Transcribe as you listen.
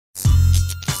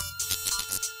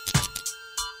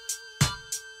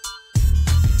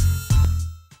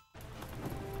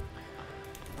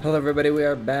Hello everybody, we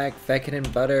are back, Feckin'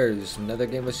 and Butters. Another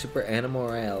game of Super Animal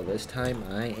Royale. This time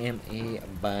I am a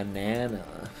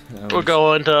banana. We're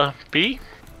going to B?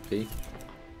 B?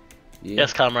 Yeah.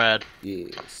 Yes, comrade.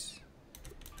 Yes.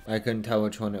 I couldn't tell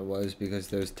which one it was because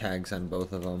there's tags on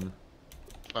both of them.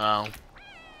 Oh.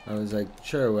 I was like,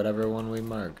 sure, whatever one we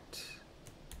marked.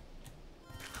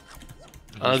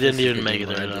 I didn't even make it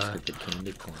there. I just get the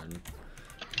candy corn.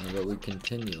 How about we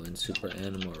continue in Super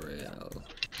Animal Royale?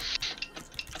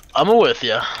 I'm with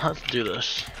ya. Let's do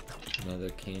this. Another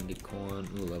candy corn.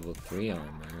 Ooh, level 3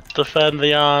 armor. Defend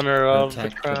the honor of the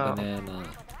Protect the crown. banana.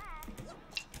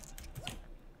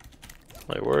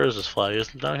 Wait, where is this flag?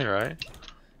 Isn't it down here, right?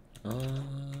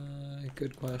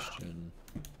 Good question.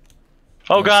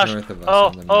 Oh That's gosh! north of us Oh,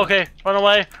 on the map. okay. Run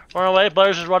away! Run away!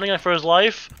 Butters is running for his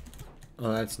life.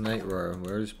 Oh, that's Night Roar.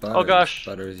 Where's Butters? Oh gosh!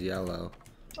 Butters yellow.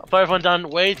 Butters went down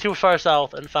way too far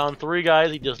south and found 3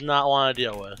 guys he does not want to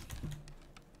deal with.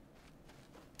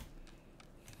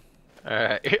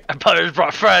 Alright, Butters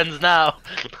brought friends now.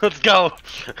 Let's go.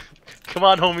 Come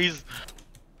on, homies.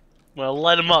 I'm gonna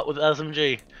light him up with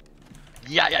SMG.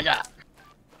 Yeah.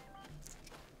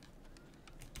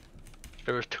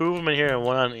 There was 2 of them in here and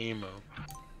 1 on emo.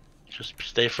 Just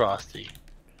stay frosty.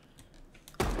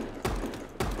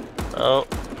 Oh,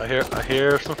 I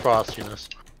hear some frostiness.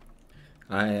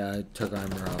 I took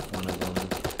armor off one of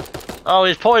them. Oh,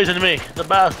 he's poisoned me, the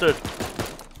bastard.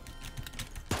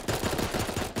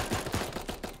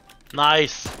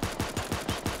 Nice.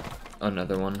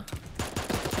 Another one.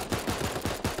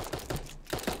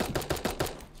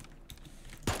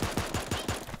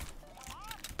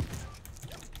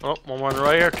 Oh, 1 more on the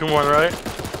right here, 2 more on the right.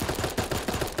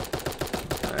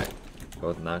 Alright,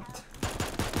 both knocked.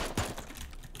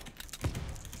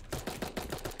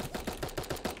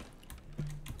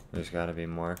 There's gotta be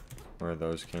more where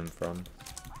those came from.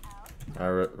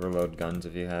 Reload guns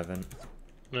if you haven't.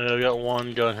 Yeah, I got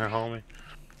 1 gun here, homie.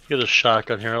 Get a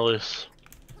shotgun here at least.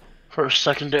 For a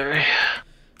secondary.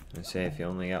 I say if you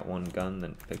only got 1 gun,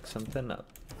 then pick something up.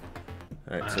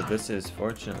 Alright, so this has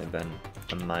fortunately been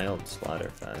a mild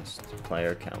slaughterfest,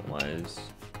 player count wise.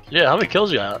 Yeah, how many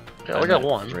kills you got? Yeah, I got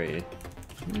 1. 3.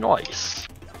 Nice.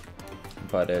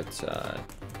 But it's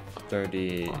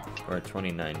 30 or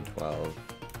 29-12.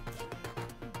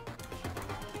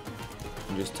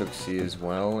 Just took C as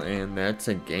well, and that's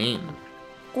a game.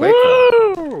 Quick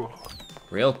Woo! one.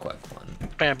 Real quick one.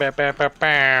 Bam, bam, bam, bam,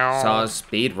 bam. Saw a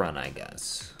speed run, I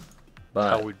guess. But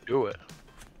That's how we do it.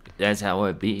 that's how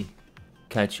it be.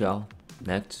 Catch y'all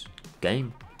next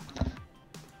game.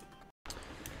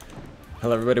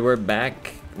 Hello everybody, we're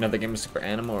back. Another game of Super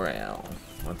Animal Royale.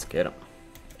 Let's get them.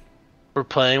 We're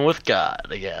playing with God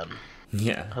again.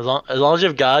 Yeah. As long as you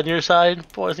have God on your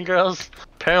side, boys and girls,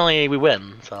 apparently we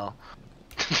win, so.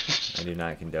 I do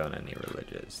not condone any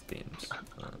religious themes.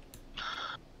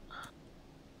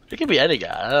 It could be any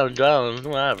God, I don't,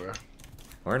 whatever.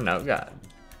 Or no God.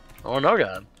 Or no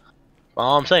God.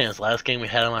 All I'm saying is, last game we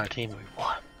had on our team, we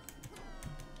won.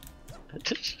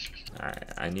 Alright,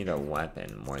 I need a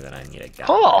weapon more than I need a gun.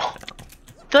 Oh! Right now.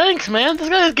 Thanks, man. This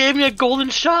guy just gave me a golden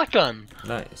shotgun.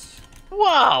 Nice.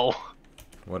 Wow.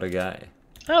 What a guy.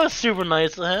 That was super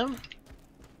nice of him.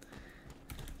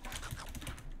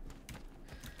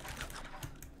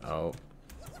 Oh.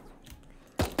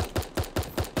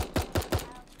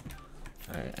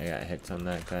 Alright, I got hits on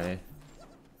that guy.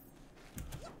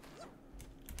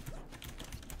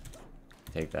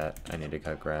 Take that. I need to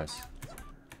cut grass.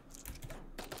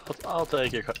 I'll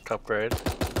take your cup grade.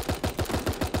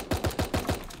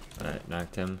 Alright,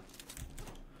 knocked him.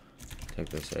 Take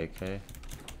this AK.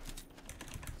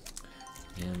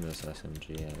 And this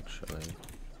SMG, actually.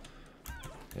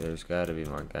 Yeah, there's gotta be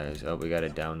more guys. Oh, we got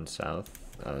it down south.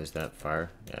 Oh, is that far?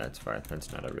 Yeah, it's far.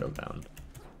 That's not a real down.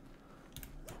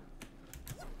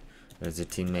 There's a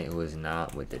teammate who is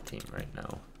not with the team right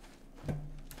now.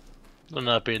 They're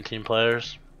not being team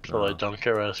players, so No. they don't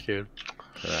get rescued.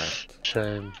 Correct.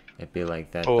 Shame. It'd be like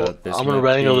that. Oh, Though. This I'm gonna might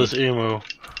wrangle be- this emu.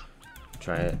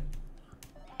 Try it.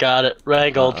 Got it.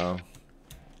 Wrangled. Uh-oh.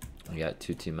 We got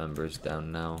 2 team members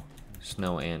down now.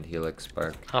 Snow and Helix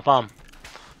Spark. Hop on.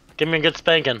 Give me a good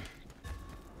spanking.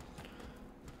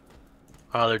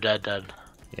 Oh, they're dead.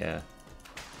 Yeah.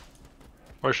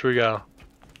 Where should we go?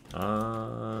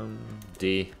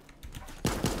 D.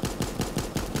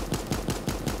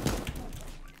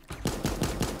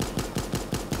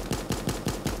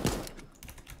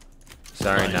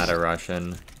 Sorry, Nice. not a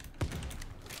Russian.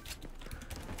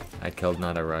 I killed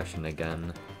not a Russian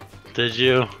again. Did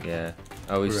you? Yeah.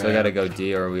 Oh, we still gotta go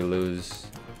D or we lose.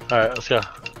 Alright, let's go.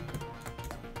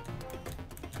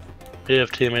 Do you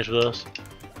have teammates with us?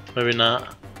 Maybe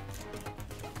not.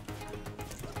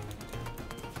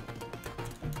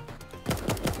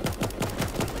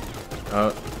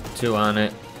 2 on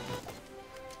it.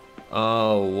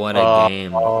 Oh, what a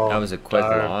game. That was a quick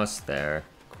darn. loss there.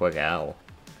 Quick L.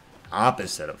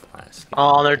 Opposite of last game.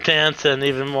 Oh, they're dancing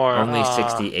even more. Only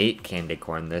 68 candy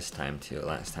corn this time, too.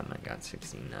 Last time I got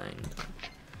 69.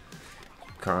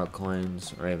 Carl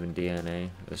Coins, Raven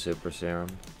DNA, the Super Serum.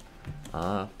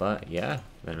 But yeah,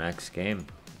 the next game.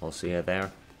 We'll see you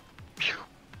there.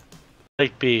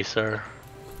 Take B, sir.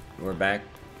 We're back.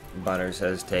 Butter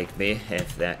says take B.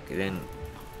 If that didn't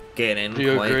get in Do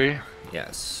you quite. agree?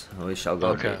 Yes, we shall go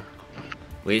Okay. B.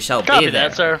 We shall Copy be there.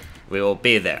 that, sir. We will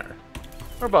be there.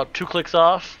 We're about 2 clicks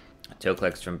off. 2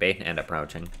 clicks from B and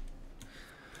approaching.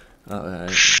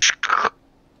 It's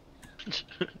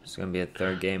gonna be a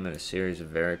 3rd game in a series of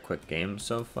very quick games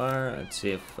so far. Let's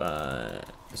see if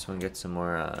this one gets some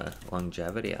more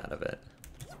longevity out of it.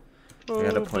 I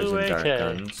got a poison dart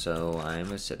gun, so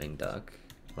I'm a sitting duck.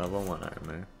 Level 1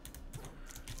 armor.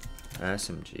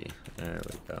 SMG. There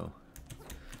we go.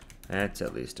 That's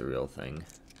at least a real thing.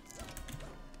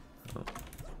 Oh.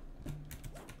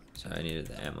 So I needed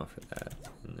the ammo for that.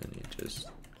 And then you just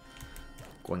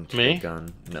going to the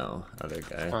gun. No, other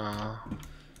guy.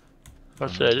 I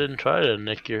said I didn't try to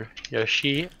nick your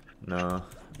sheet. No.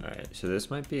 Alright, so this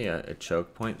might be a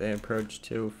choke point they approach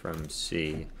to from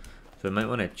C. So we might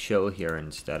want to chill here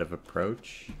instead of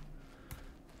approach.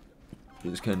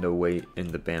 Just kind of wait in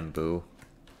the bamboo.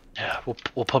 Yeah,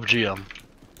 we'll PUBG him.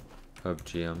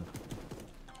 PUBG him.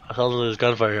 I saw there's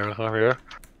gunfire here. Come over here.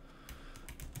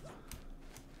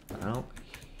 I don't.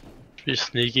 Be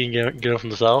sneaky and get him from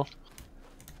the south.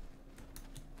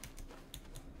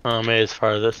 Oh, maybe it's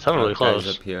far this. I'm really close.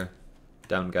 Guys up here.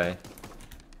 Down guy.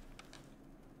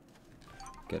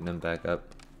 Getting him back up.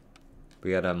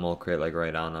 We got a mole crate like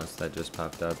right on us that just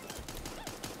popped up.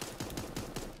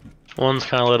 One's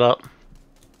kind of lit up.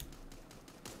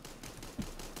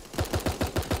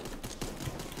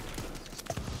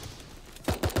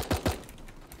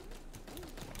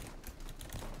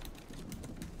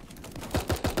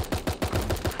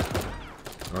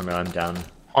 Oh no, I'm down.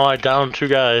 Oh, I downed 2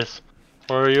 guys.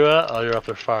 Where are you at? Oh, you're up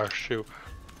there far. Shoot.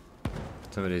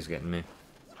 Somebody's getting me.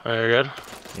 Are you good?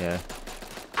 Yeah.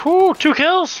 Whew, 2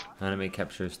 kills! Enemy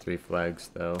captures 3 flags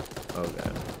though. Oh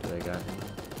god, do they got him?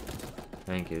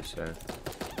 Thank you, sir.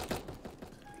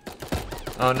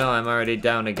 Oh no, I'm already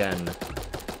down again.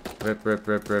 Rip, rip,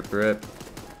 rip, rip, rip.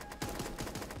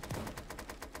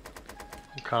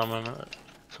 Comment.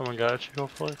 Someone got you,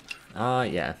 hopefully.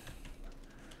 Yeah.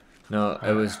 No,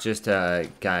 it was just a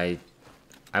guy.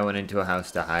 I went into a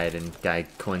house to hide, and guy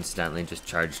coincidentally just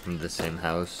charged into the same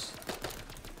house.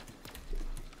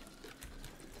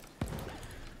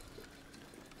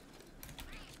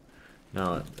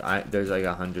 No, there's like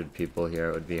 100 people here.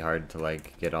 It would be hard to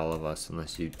like get all of us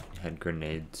unless you had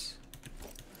grenades.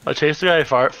 I chased the guy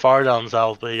far down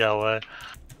south, but he got away.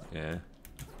 Yeah.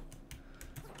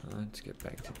 Let's get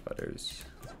back to Butters.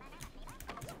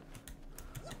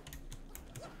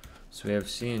 So we have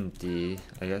C and D.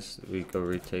 I guess we go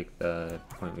retake the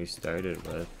point we started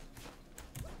with.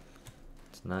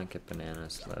 Let's not get banana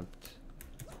slept.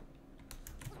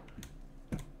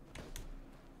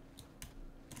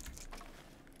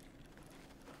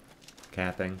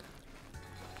 Capping.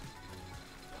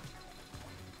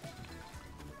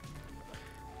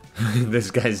 This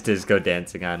guy's disco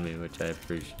dancing on me, which I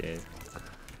appreciate.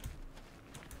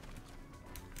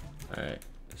 Alright,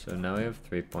 so now we have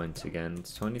 3 points again.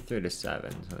 It's 23 to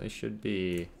 7, so they should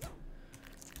be...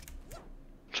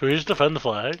 Should we just defend the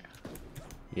flag?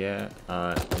 Yeah,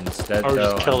 instead or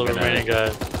though, just kill I'm the gonna... remaining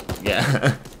guys?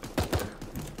 Yeah.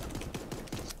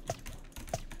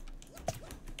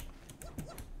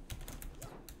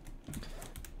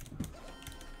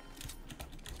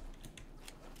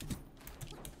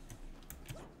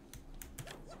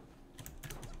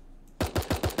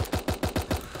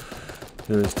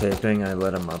 He was taping, I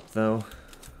let him up though.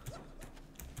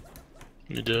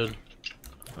 You did.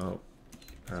 Oh,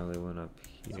 he probably went up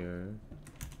here.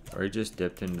 Or he just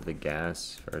dipped into the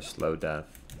gas for a slow death.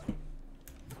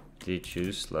 Did he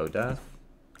choose slow death?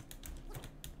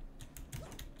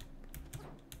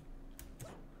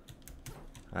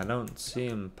 I don't see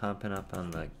him popping up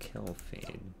on the kill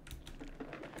feed.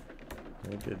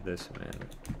 Where did this man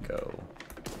go?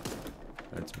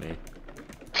 That's me.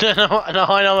 No,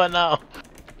 I know that now.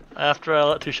 After I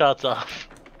let 2 shots off.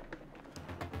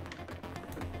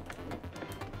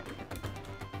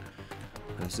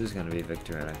 This is gonna be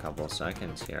victory in a couple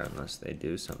seconds here unless they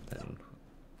do something.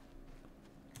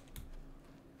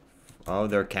 Oh,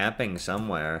 they're camping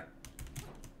somewhere.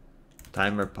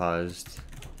 Timer paused.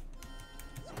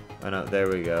 Oh no, there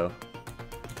we go.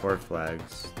 4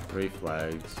 flags, 3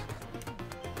 flags.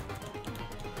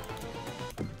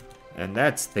 And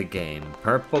that's the game.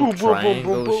 Purple Boom, boom, boom, boom,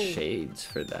 triangle boom. shades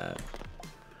for that.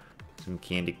 Some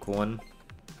candy corn.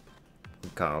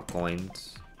 Some cow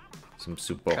coins. Some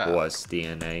super Cow. horse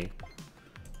DNA.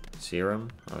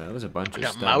 Serum. Oh, that was a bunch I of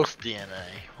got stuff. mouse DNA.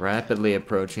 Rapidly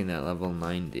approaching that level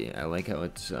 90. I like how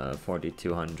it's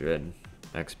 4,200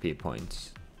 XP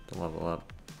points to level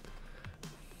up.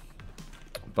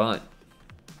 But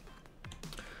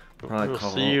probably We'll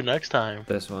call see you next time.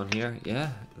 this one here.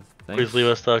 Yeah. Thanks. Please leave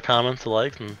us the comments, the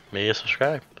likes, and maybe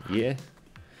subscribe. Yeah.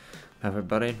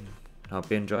 Everybody, hope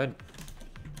you enjoyed.